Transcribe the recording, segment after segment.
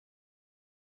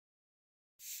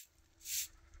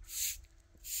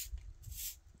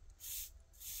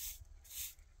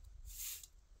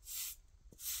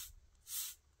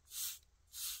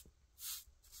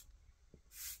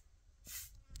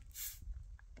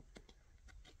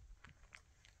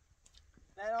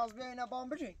En az bir ayına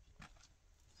bambıcık.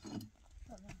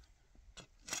 Tamam.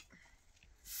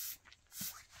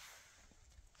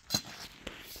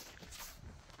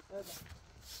 Evet.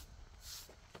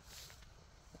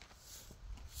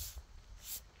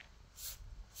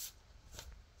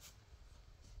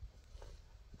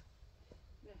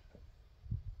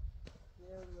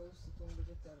 Ne oluyor? Sıkın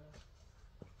gidecek derler.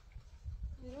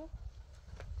 Yürü.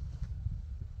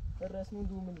 الرسم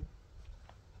دومني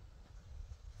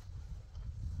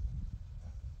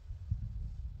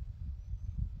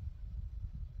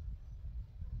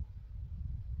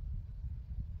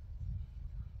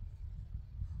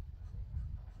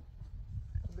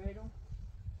بيرو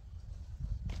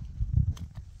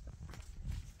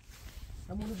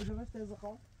همونو بجمع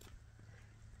استهزاقا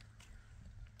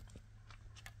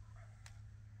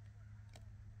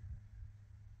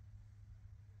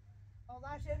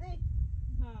Allah şerdi.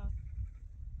 Ha.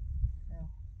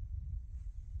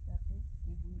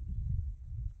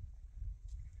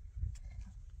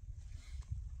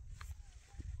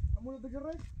 همونو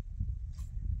بجرش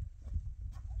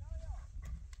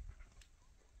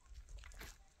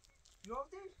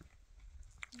جاوبتش؟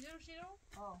 Yürü şiru.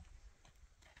 اه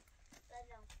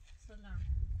سلام Selam.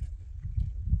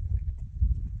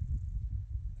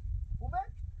 خوبه؟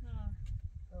 Ha.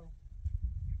 اه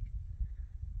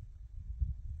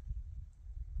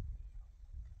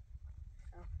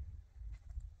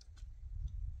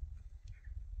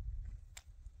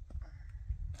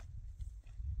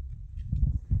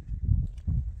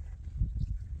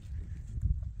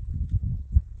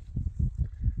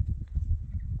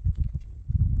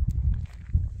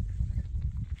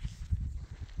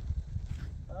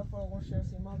فوق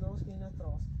سیما درست که این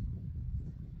اطراف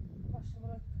Başla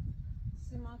bırak.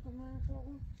 Sima kumaya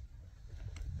koyalım.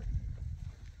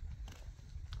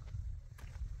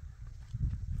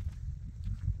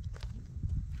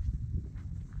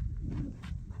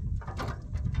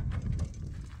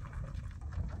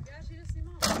 Gel şiru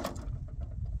sima.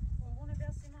 Onu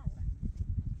biraz sima.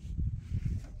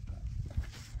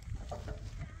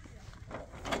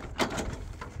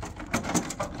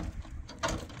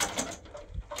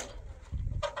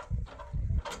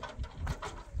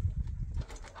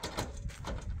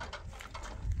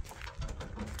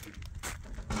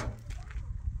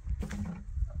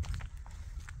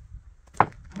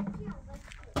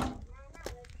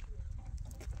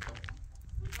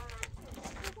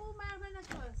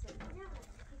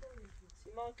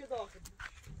 سیما که داخل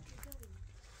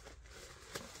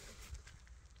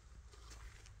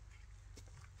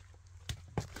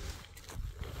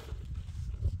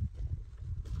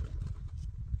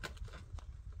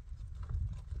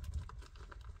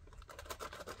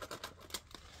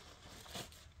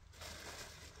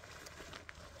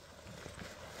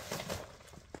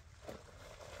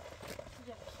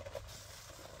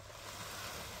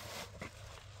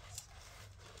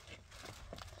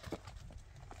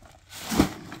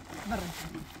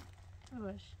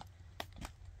Yavaş.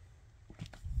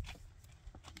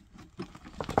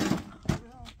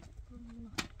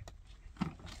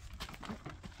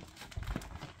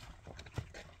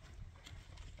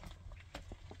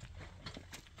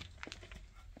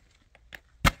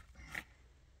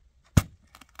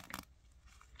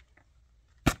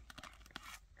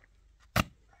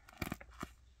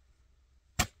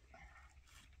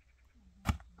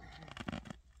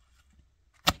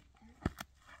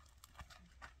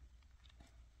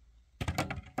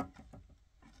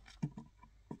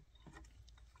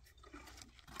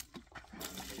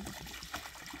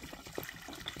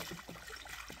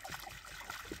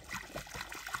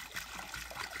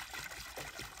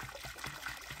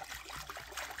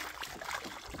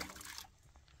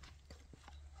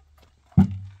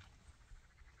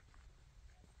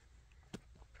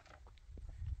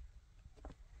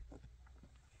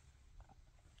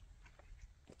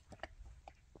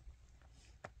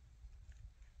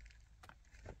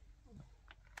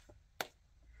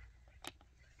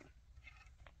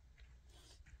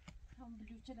 Tam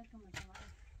blüçe de kımıcı var.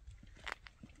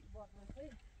 Bakma koy.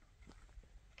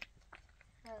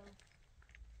 سلام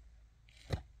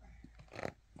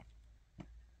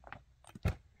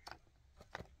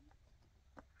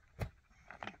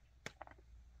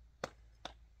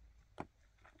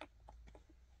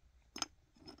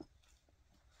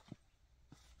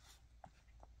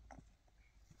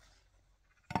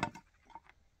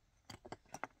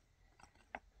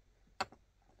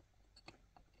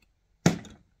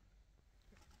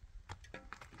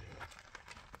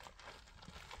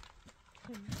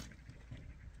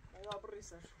لا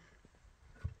بالريسيرش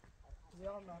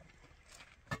زيارة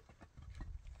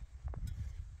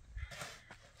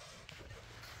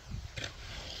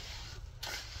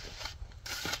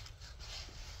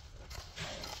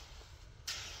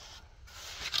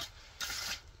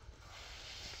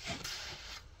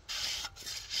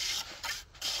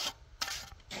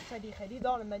خیلی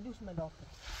دارم مدوس مدافع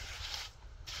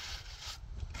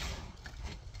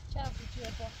شافي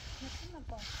شيء نسمع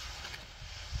بقى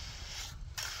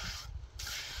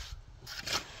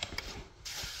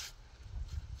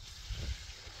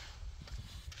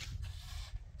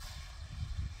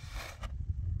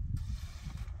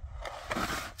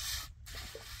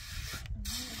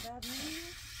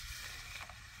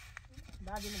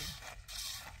بعد منه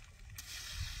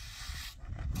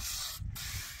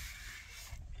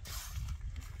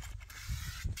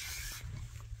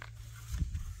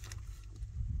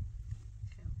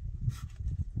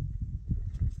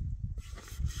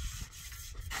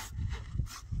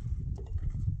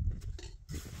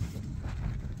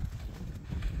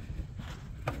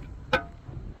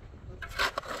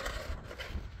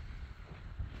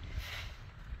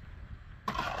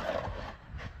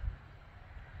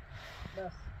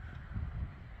بس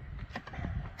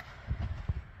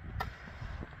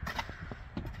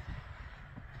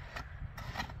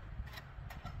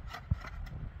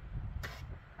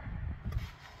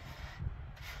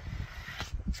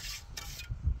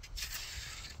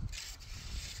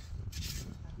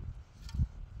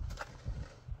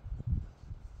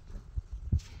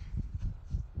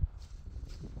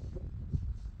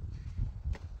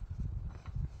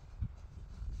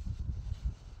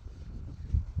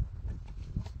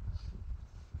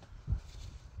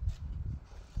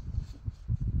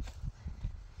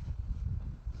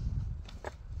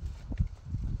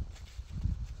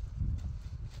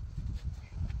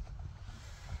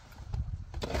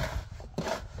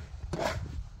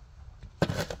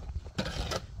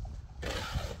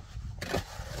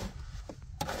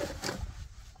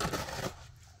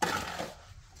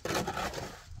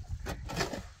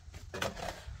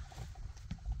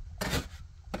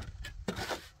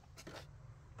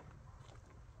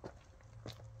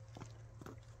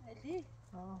اللي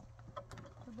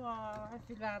تبغى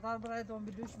في العذار بريدهم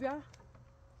بدوش بيع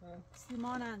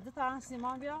سيمان عندي طبعا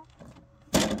سيمان بيع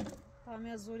طبعا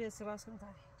يا زوري سراس كنت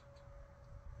عليه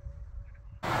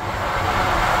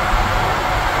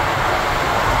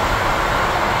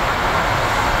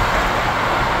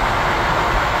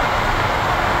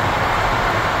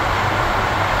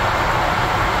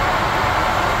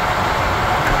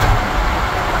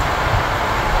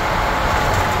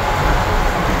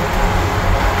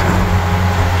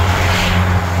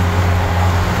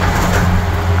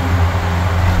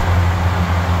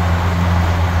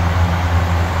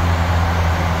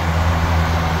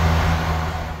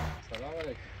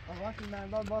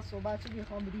با صحبت چی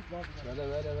میخوام بریف باز کنم.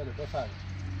 بله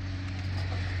بفرمایید.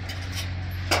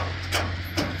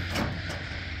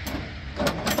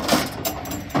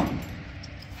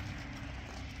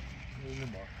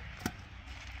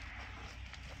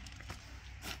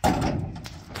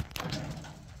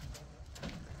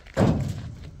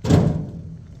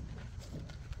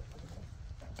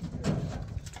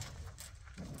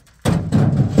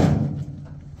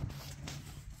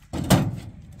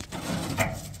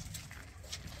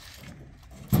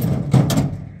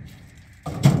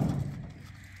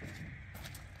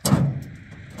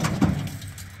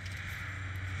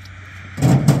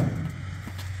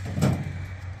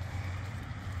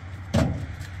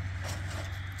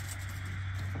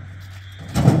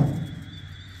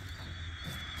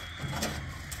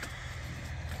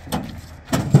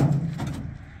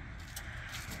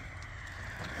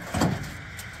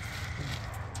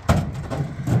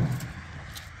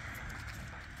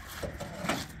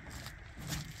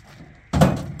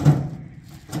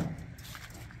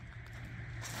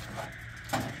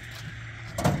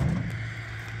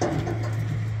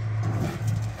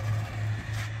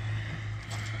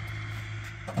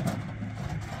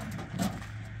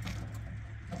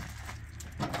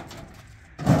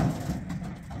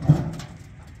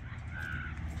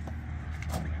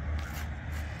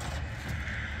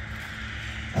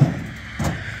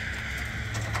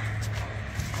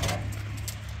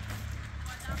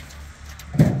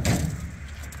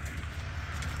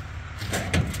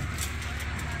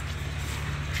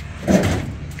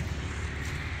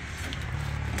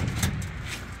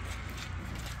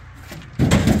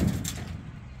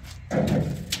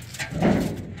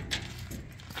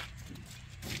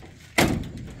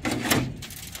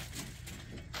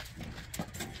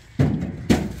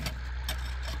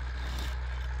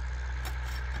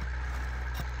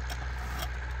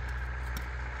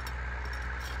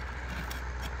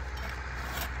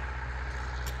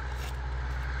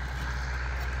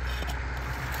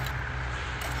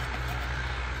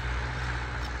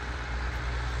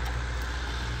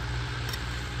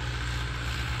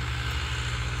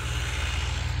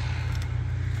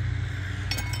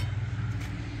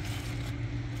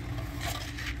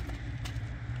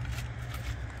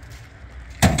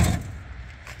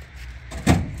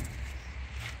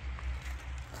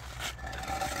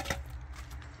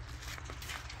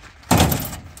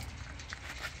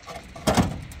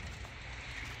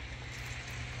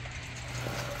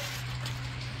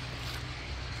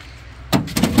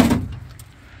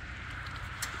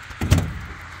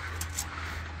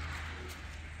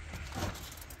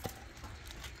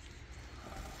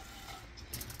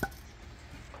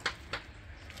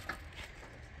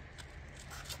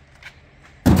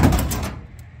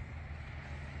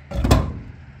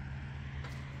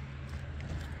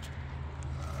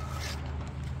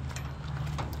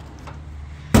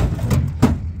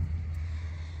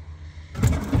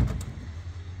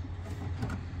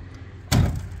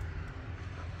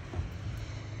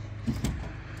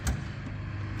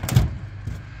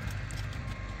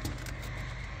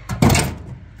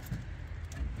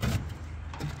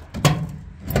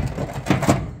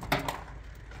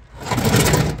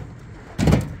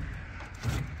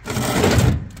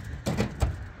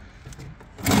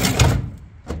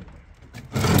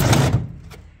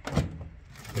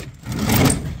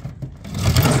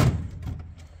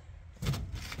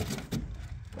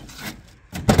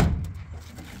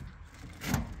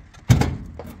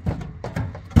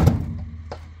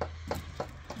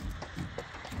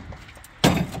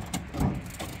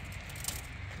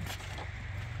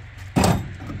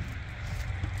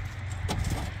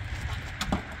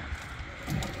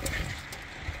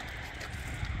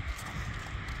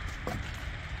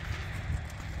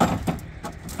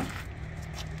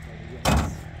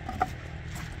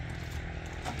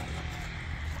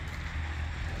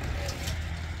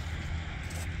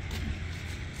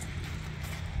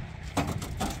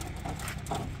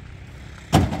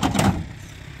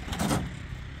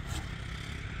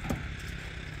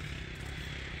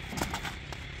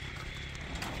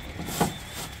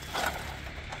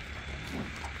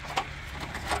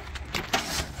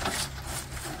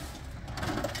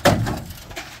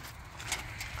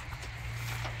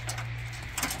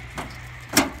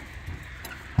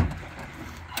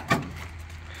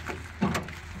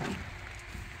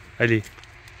 علي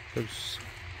بس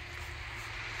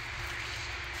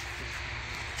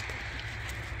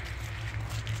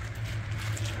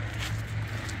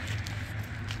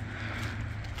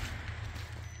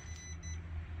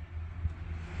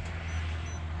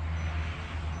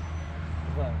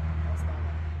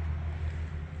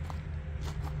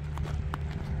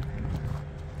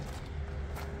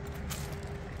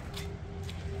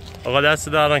آقا دست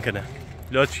دارن کنه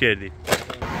لطف کردی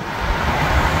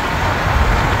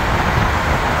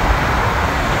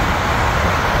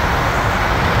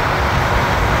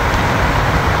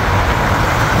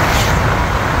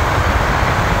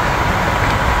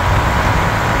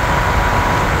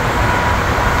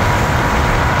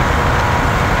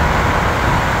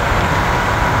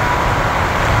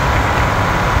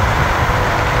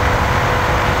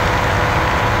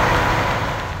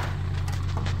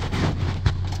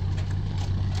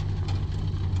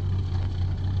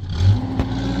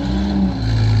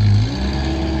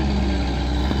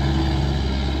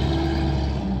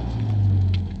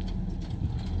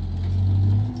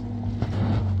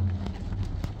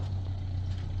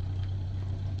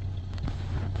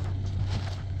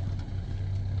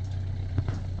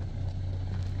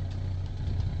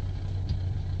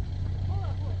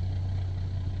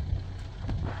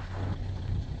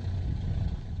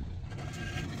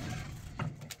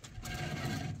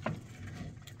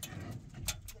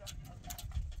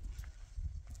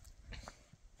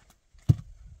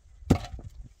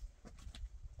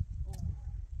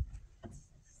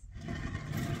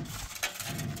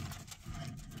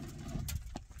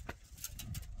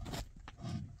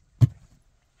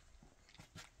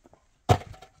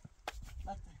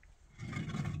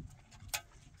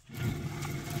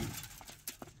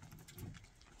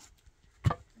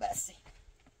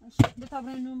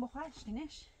بتابرین نون بخورش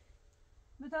کنش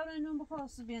بتابرین نون بخور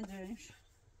اصلا بیندرینش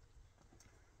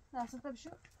دست تا بشو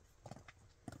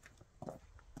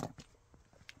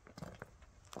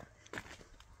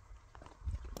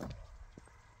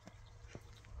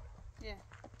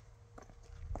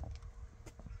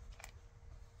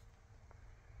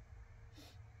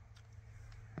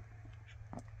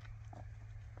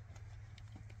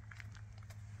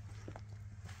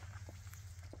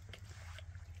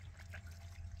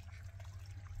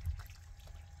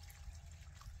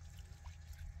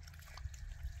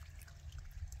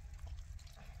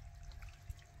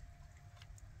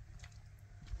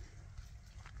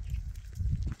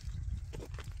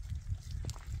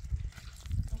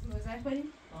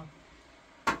بریم؟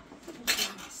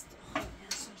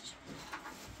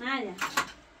 نه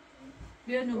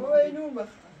بیا نون اوه نون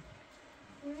بخور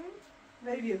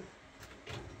بیا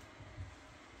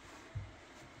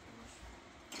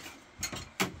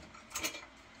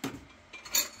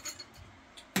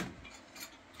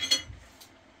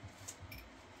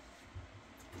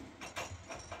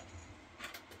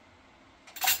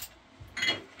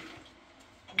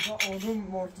آدم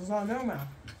مرتضا نمیاد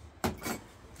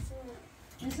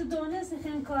مثل دونه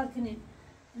خیلی کار کنیم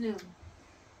نه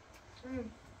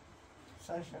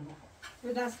سرش نمیخواد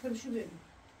به دست بشو بریم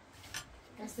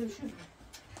دست بشو بریم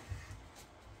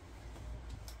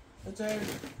بچه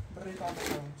برید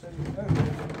آبستان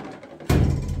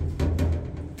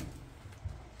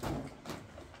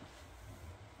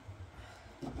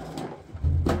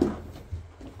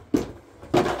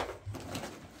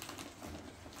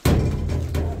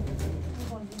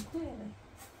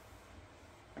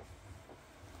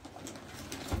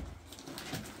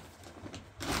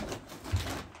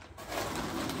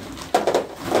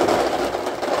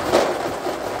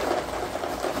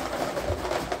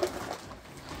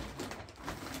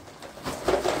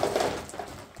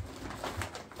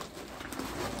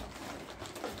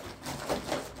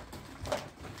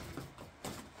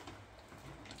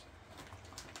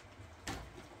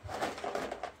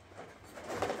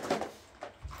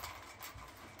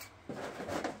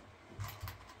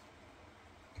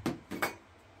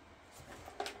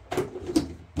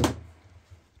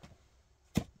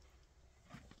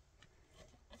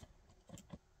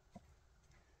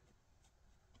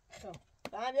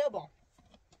بیا با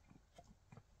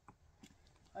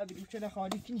بگیم چه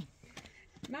خالی کنی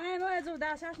من ما از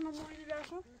دستش ما موینی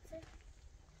باشم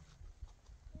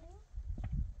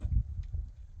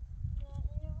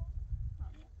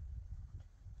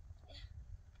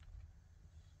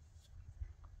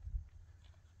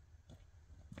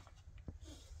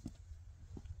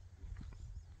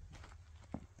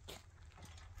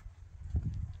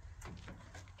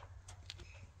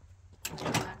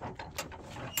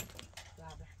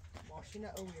ماشین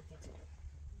اون یکی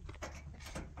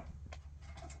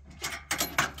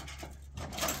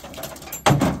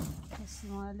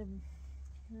اسماعیل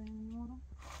نورو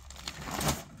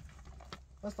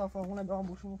بس تفاهمونه برام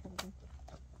بوشون میکنم.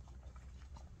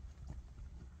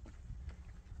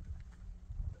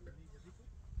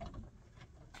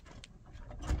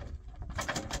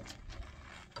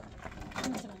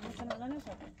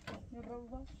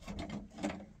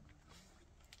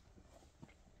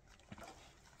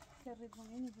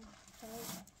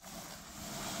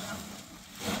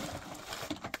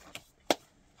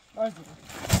 باز دیگه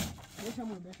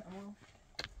بشمون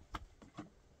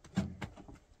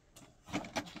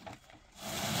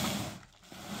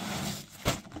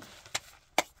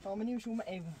تامنی میشه اون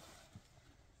ایوون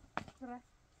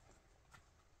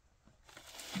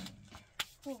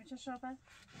خوبی چه شاپن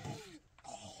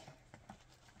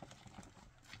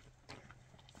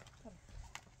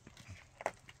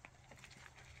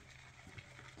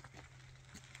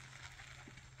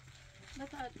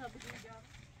تا بگیم جا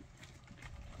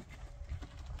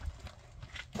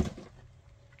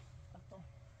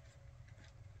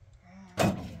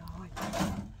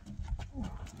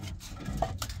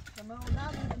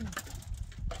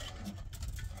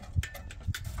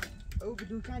او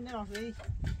بدو كان نعرف ايه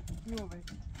نوبه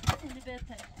اللي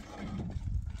بيتها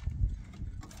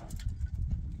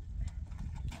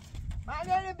ما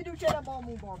علينا بدو شيء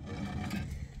مامو بابا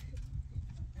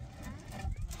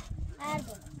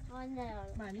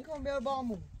ما نيكم بير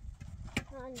بامو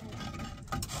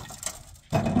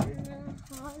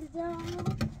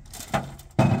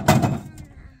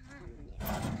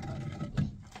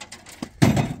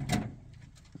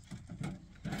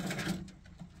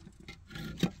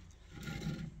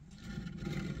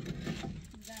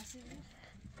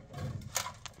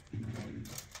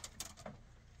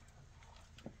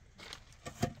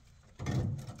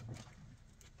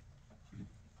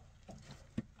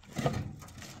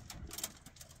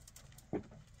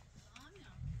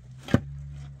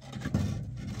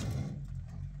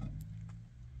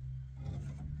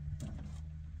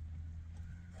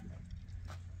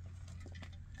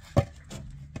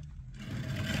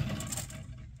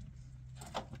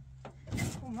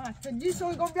Gli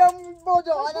sono compriamo un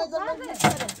bodo, انا زمان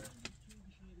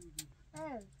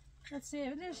لا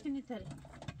تسيب ليش كني تري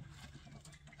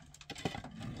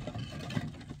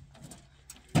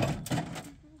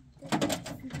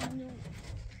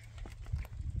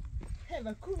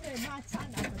هذا كله ما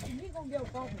تساعد كني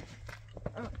compriamo بابا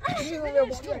ليش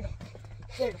داري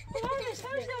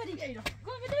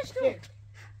قوم ليش تو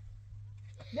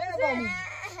بير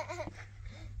بابا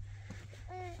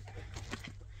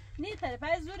نيتر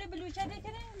باید زور بلوچه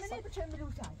بکنه صبر چه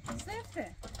بلوچه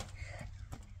صفته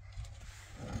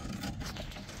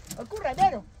Ocurre,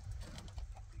 vero?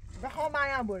 Dejo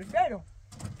mañana, pues, vero?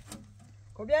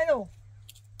 Comiendo.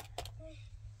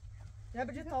 Ya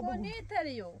me está خو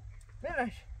نيتریو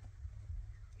Verás.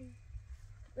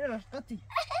 Verás, Tati.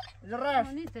 Verás.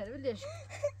 نيتر ليش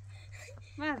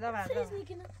ما هذا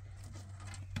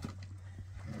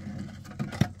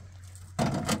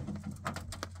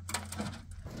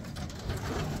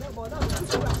Ya boda,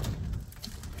 ya.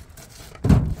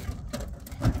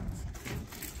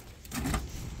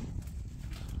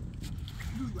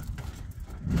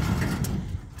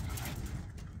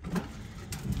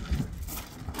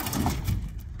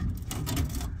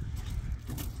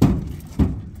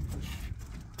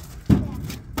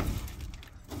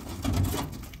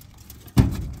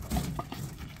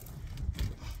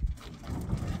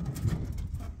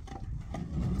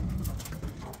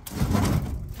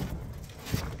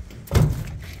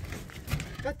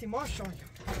 Tati, maşallah.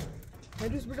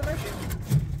 Ne düz bir şey?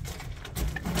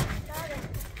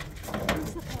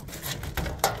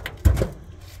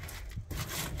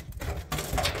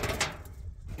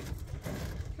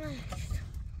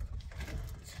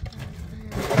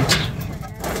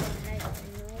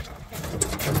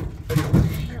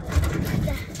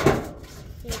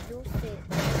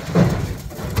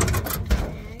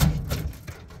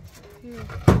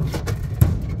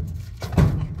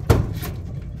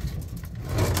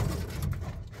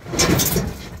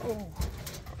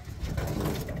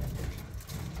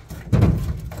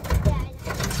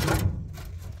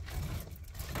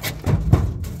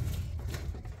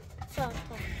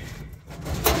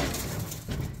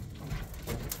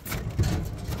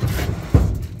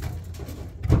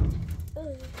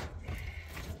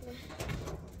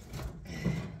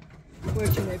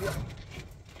 Working maybe.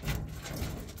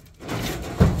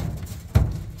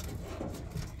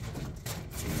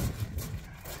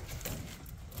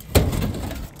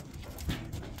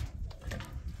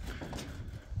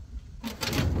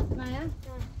 Maya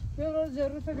böyle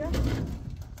zerre tabii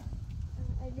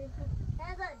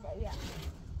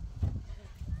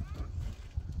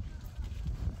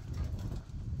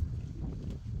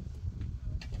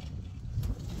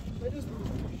درست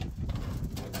بود.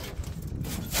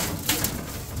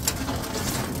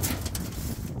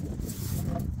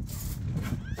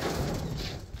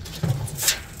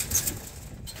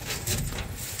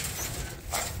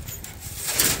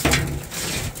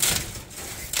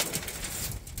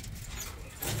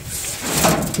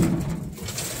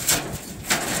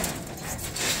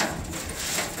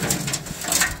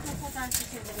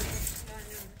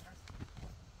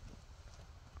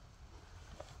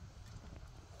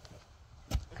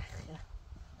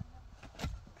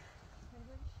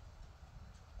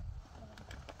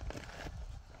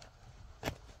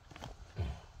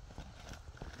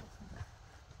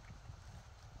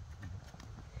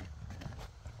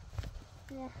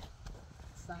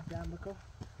 Stop down, Miko.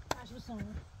 عشر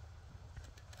سنة.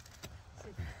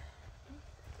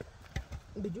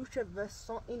 بجوش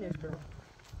وسط اینش برو.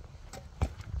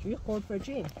 چی خود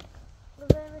فرچین؟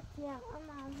 ببرم تیم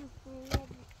اما هم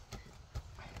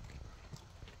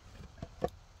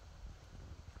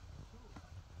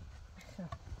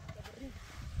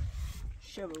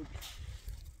شباب.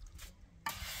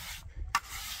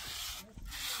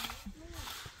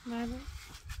 ماذا؟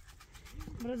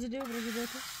 برازيلي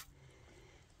وبرازيليتو.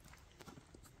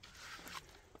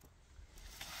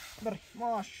 بري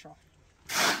ماشا.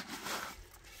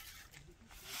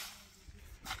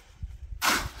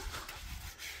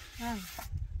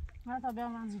 ما طبيعي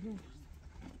ما نزيدوش.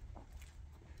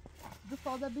 دوست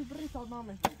هذا ببري صار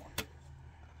نامش.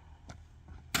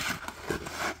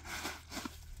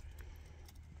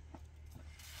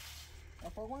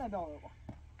 أفوقنا داووا.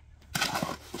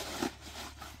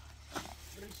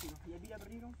 بريشينو يبي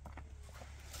برينو.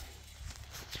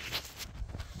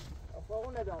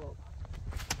 أفوقنا داووا.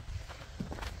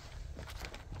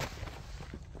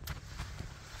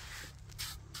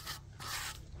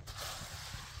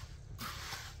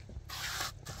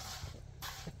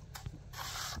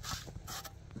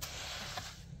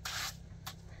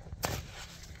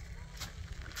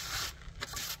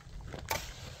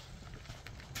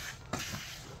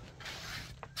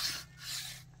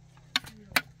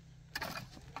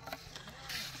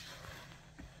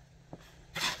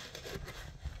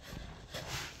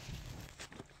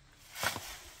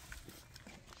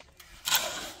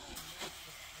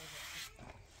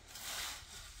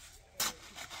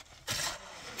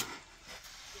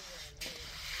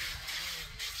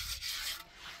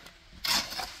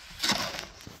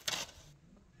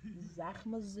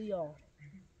 زخم زیاد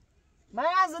من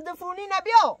از دفونی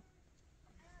نبیا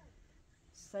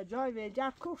سجای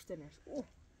ویجر کشتنش اوه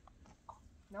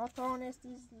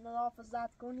نتوانستی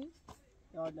محافظت کنی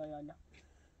یالا یالا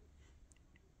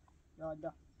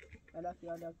یالا یالا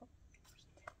یالا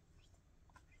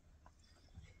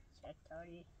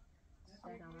چطوری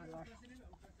سلامت باشی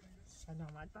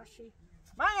سلامت باشی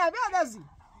من بیاد ازی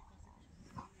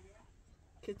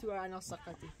که تو اینا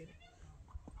سقطی کنی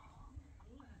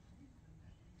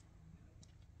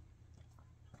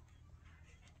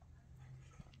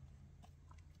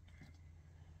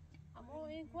اما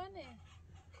این کنه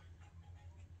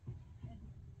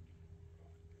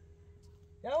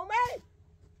یا اومد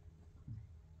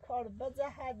کار بزه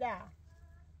هده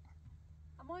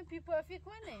اما این پیپافی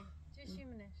کنه چشی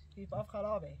منش پیپاف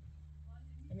خرابه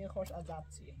همین خوش عذاب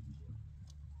چیه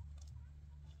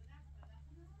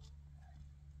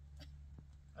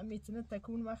هم میتونه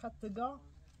تکون و خطگاه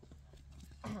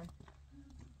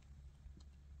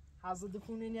حضر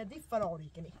دفونین یدی فراری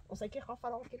کنی اصلا که خواه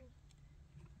فرار کنی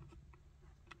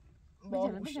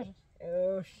بجرد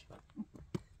اوش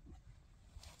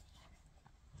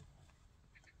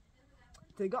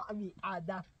تگاه بی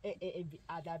ادب بی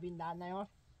ادبی در نیار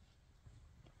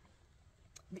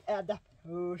بی ادب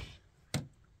اوش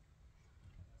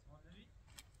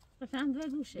بفهم دو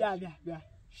دوشه بیا بیا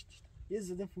یه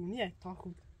زده فونیه تا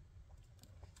خود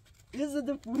یه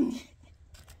زده فونیه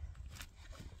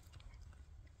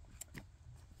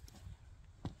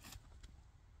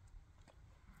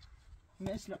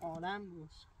مثل آدم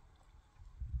گوش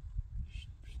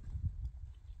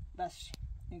بس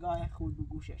نگاه خوب به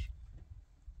گوشش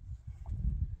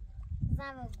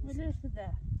ملوش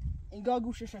ده نگاه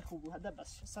گوشش خوب هده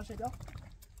بس سرش دا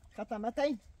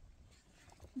ختمتین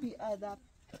بی ادب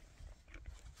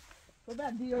تو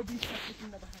بعد دیو بیش کسی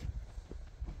نبخیر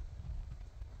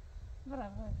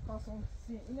برای خواستم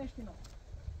سی اینش کنم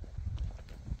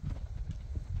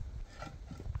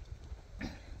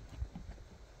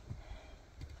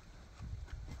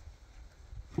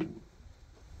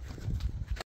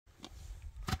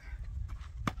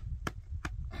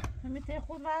همی تی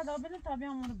خود بعد آبله تا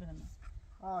بیام اونو برم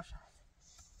آشه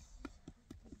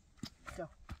خب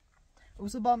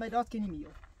اوسو با مداد کنی میو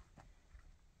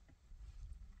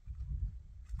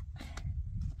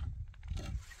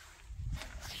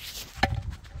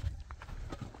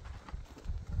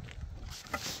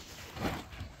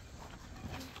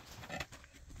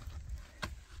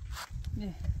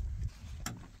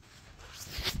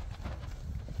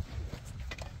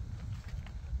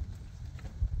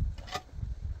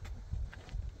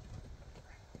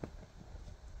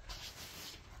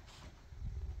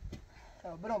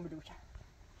برام بدو که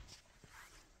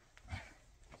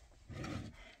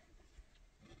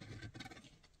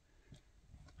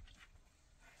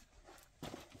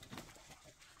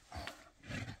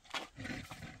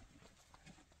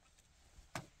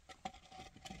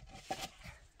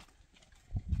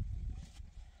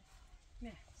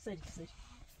نه سری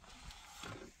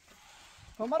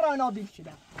فمرة نابيل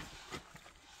كده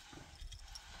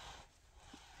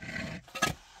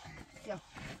يلا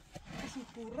اسم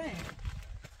کورن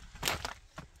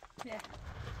نه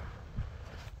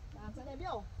لعنتنا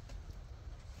بيو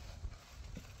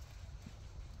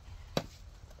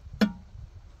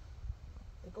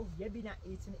تقول يبينا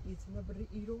ايتنا بري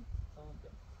ايرو تمام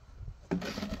بيو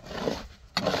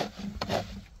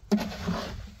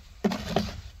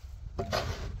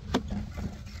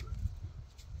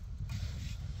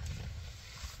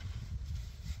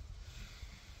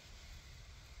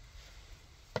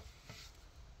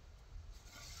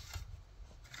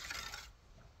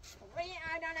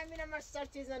أنا من المستر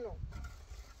تزنو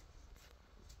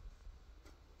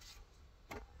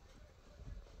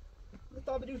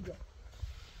طب رجع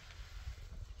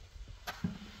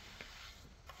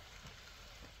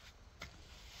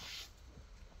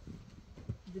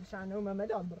دلشان هما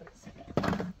مدام بالرأس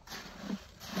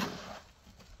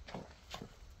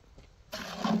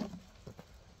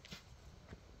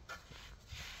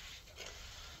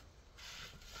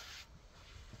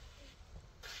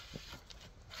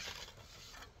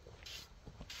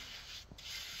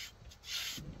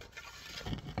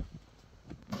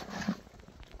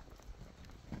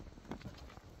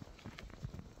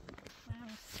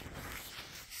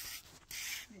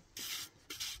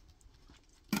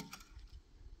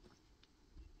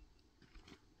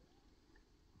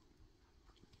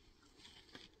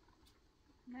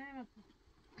نه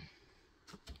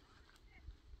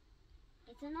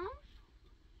اتنا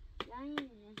yani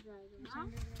ne zaten ha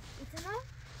اتنا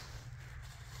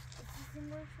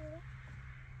sizin bu şöyle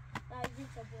daha iyi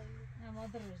sabırlı نه ما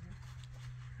درجه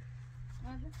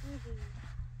هذا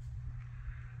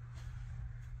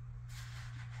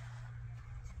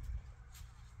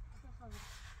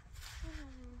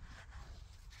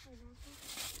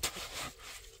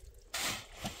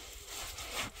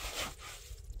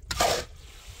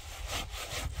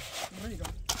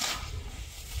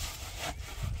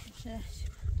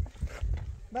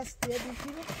بس تبي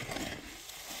كيلو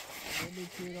تبي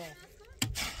كيلو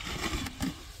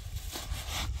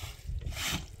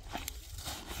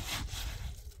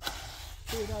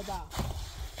كيلو ده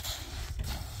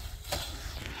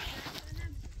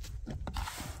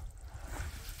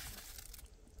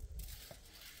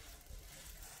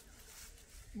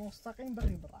مستقيم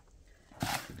بري برا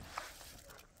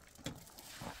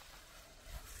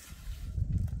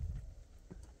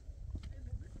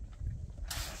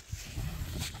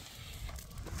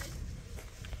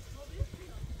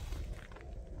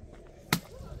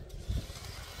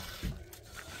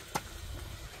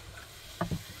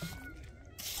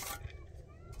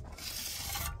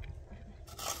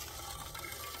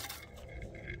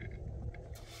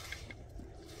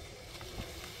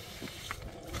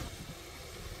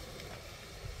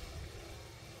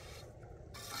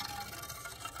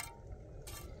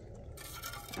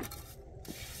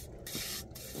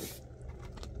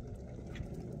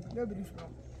لا بدي شنو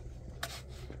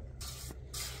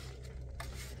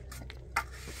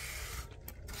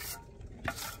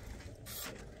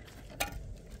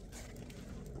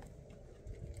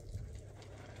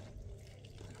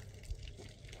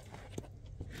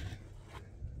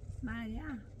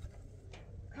ماريا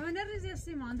أنا الرزق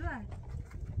سيمان دوار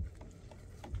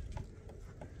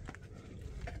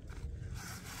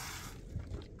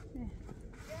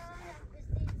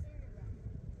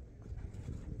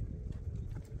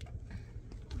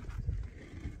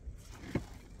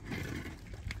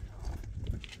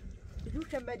بدو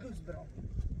كم بدوز برا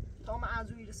تا ما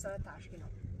عزوی لسه تشکیلم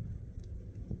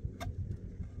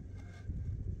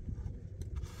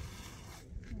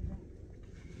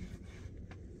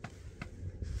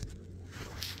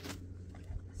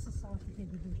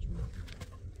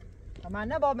طبعا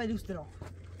نبغى مدوس ترى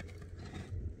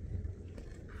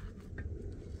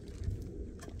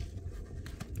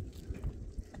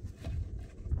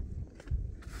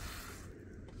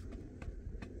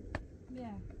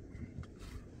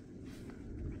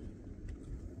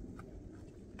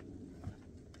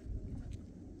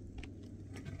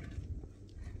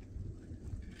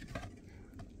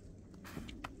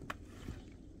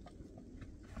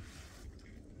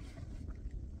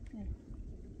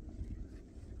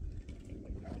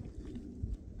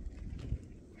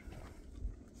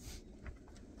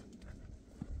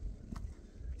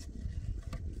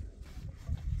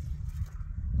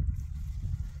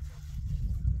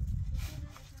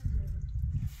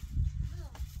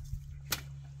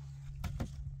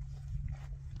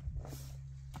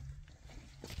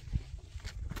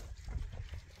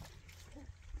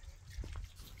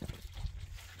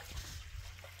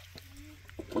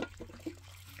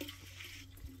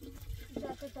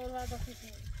طور بعد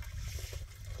خصوصي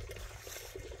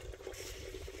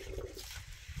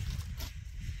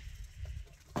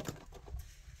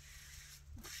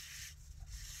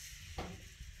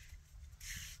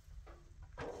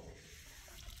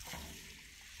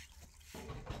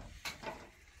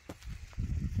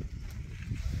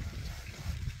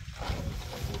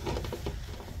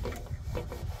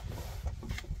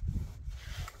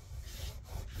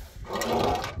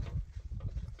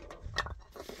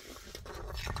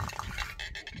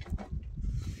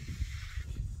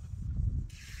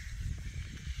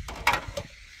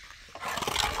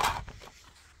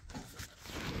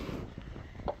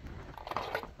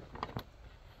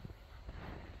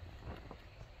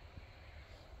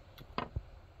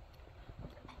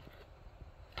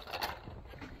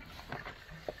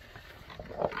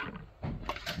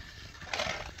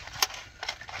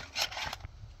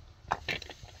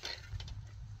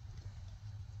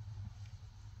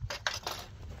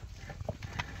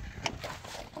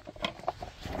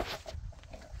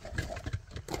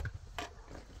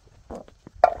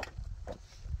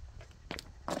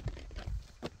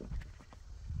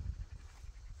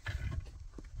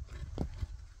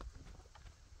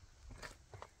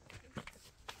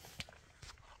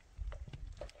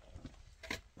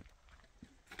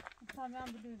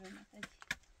Cameraman biliyorum. Hadi.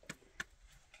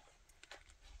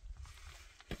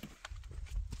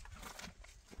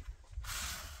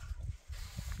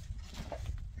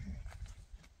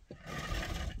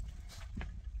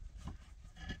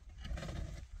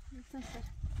 Nasıl?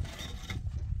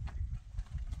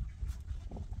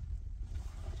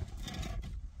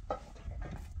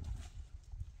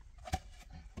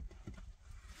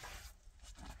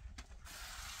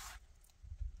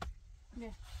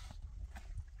 Ne?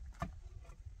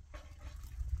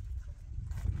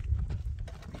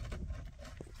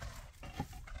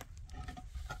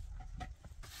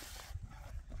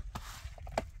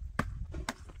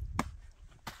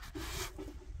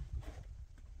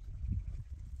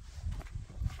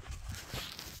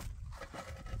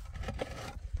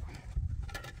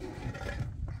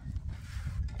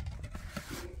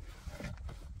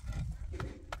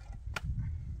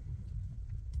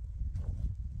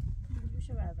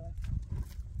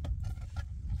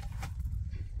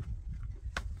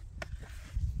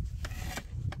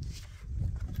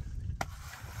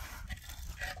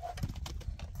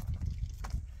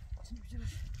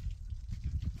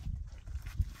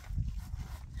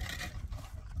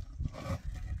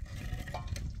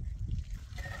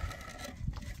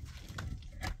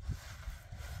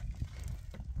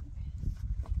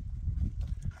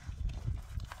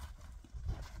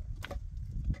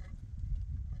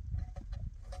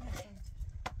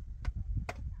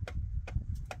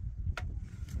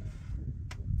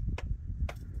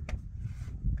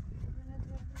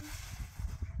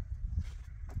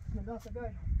 Nossa,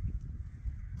 bem.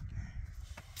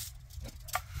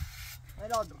 Vai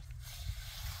lá, Dom.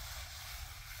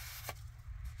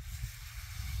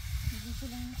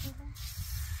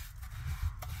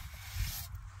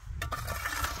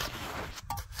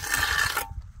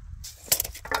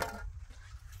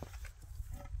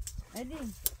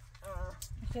 Edin.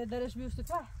 Şey درش بیفته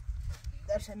تو.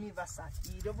 درش میوسط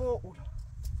ایره و اورو.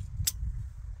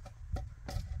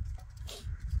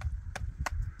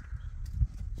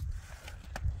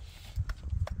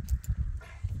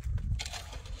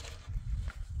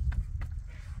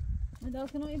 مدار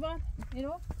کنو ایبار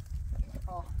ایرو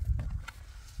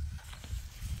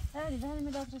هذه هذه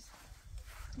مدار رس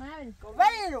ما عملي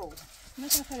وينو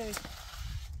متى خربت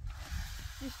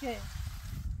ايش كاين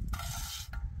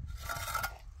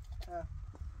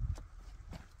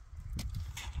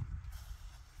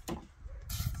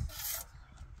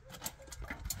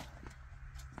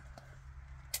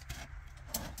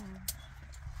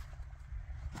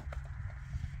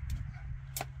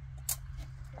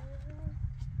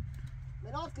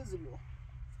كذلو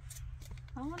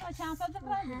همون چند تا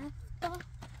دفعه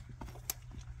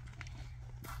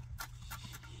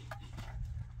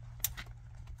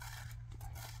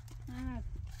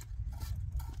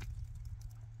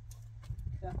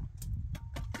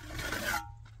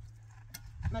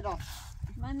مدار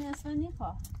من اصلا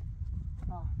نیخوا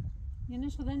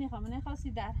یعنیش خدا نیخوا من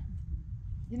نخواستی در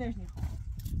اینش نیخوا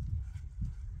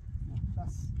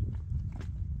بس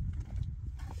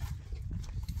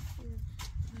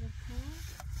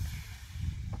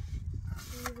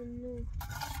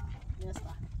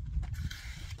يسطا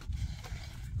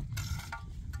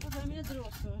هذا من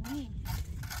الدروس هني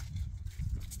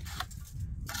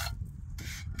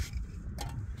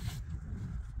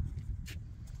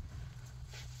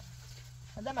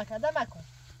هدمك هدمكم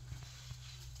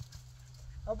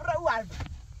ابرأوا عربي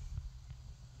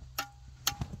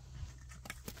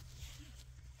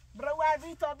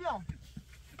بری تا بیام.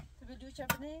 تو ویدیو چه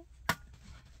بینی؟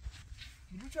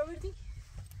 ویدیو چه بردی؟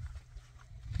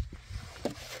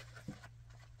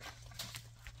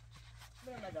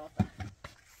 برم مدافع.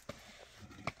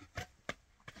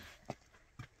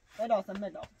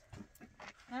 مدافع.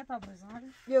 نه تا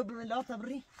بزنی. بیا برم مدافع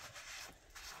بری.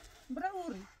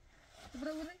 براوری.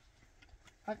 براوری.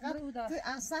 فقط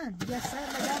اصلا یه سر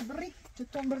مدافع بری.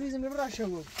 چطور بریزم برا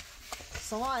شو.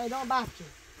 سما اینا بچه.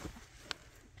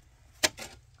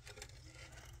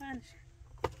 منش.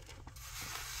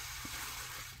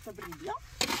 تبری بیا.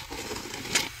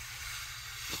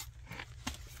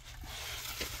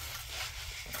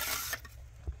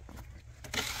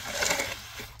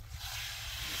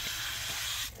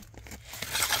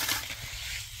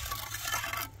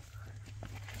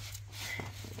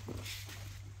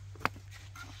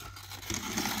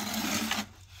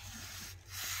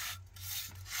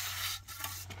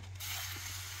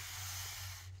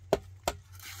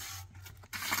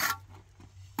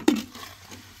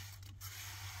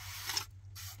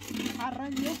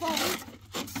 رنگ یه پاوی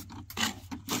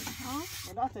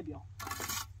مدافع بیا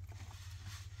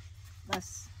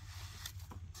بس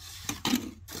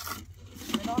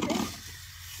مدافع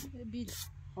بیل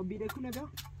خب بیله کنه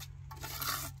بیا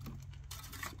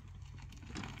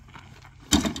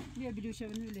بیا ویدیو چه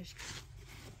بینی ولش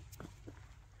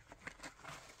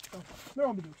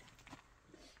برام ویدیو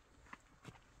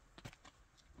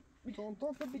تون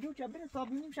تو ویدیو چه بینی تا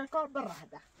بینیم شکار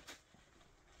برهده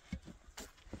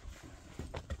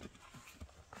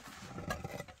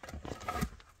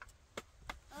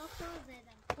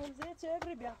خب چه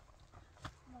ابری بیا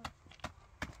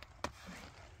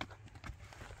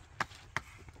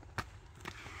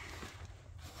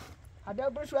هبیا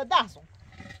برش و 10 سون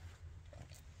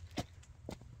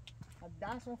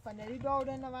 10 سون فنری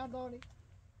داره نورداری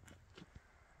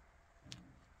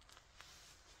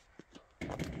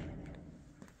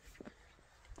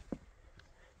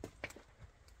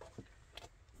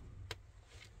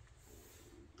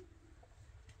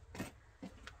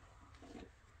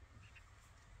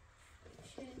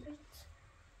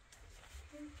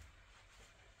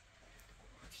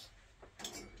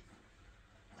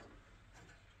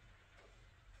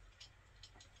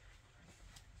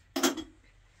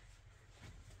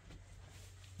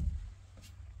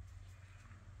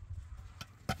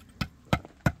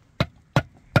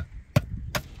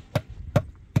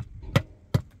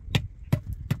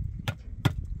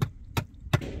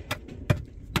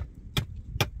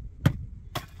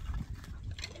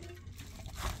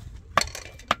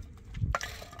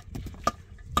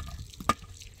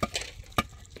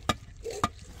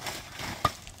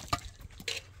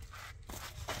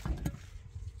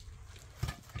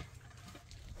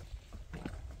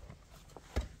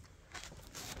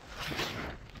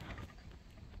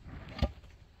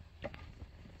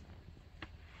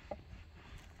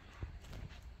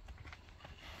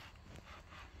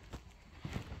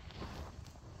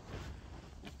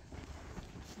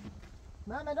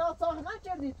محمد آساه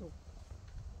نکردی تو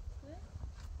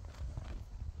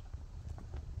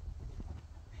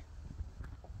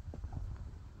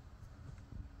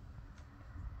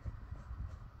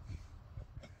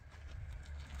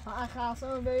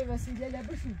خاصه به وسیله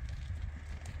لبشون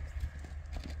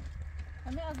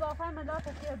همین اضافه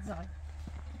مدافع فيها تزعل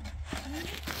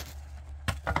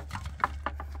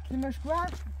كيما شكون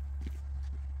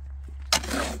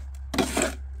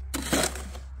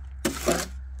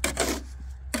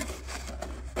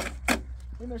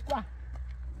كيما شكون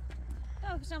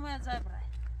تو كش ما زبره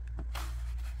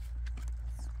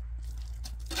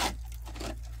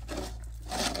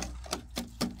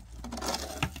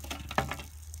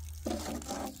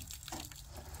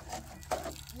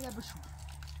يا بشو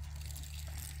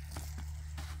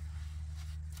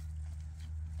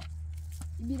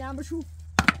بينام بشو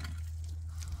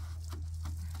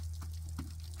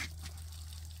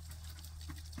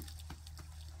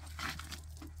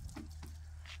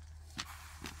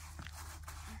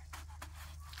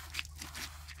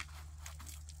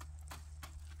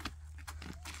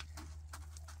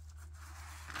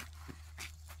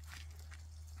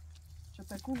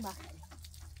تكون معي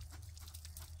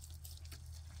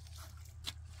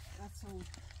أتصور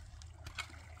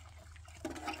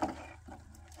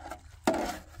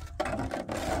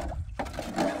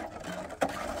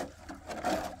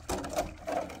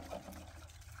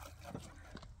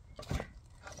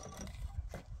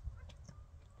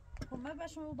ما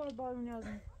باش مو بالبالون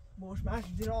يازم موش معك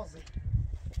دراسة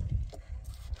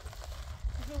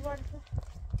شو بعرفه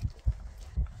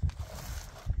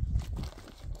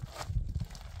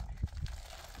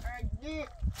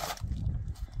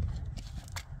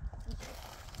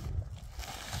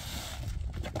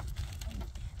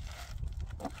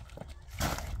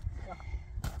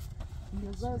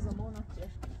نزار زمانك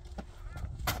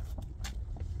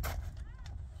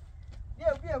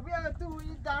بیا تو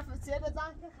این درف سیده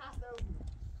زن که خسته بود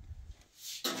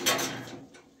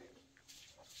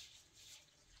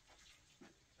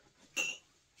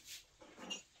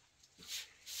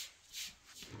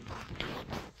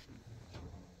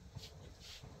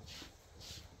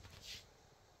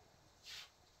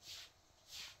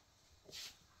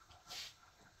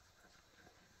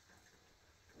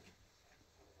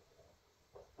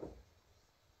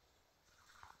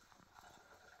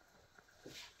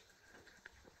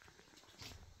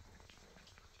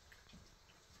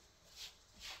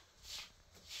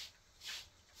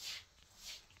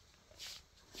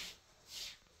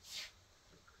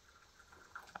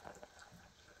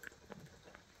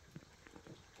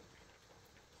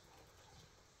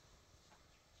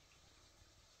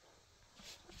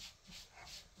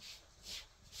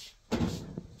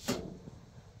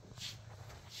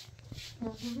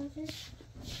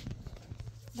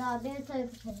دا بیا چای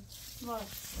بخوریم باش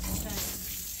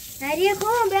هریه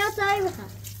خون بیا چای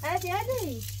بخور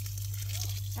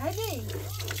هدی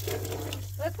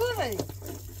بکوبی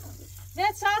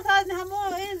نه ساعت از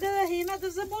همو این دو هیمه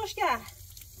دوزه بوش که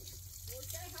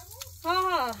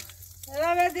ها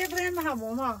را بردی بریم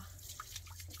همو ما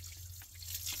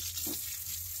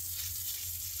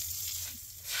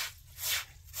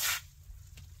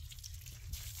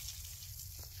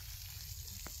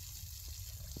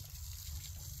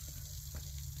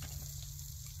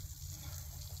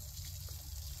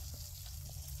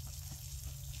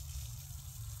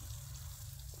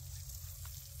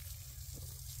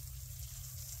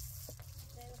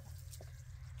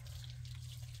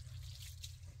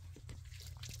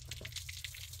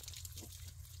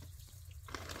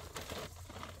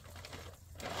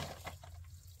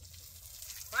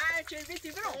چه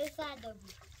بیتی برو چای سرده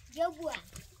بود بیا بوه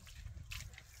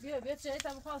بیا چه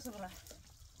ایتا بخواست برا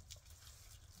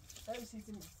چه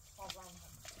بیتی می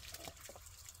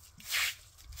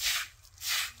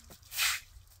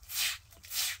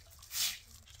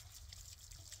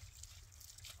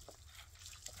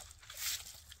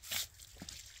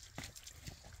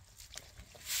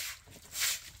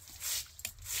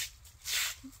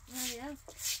نه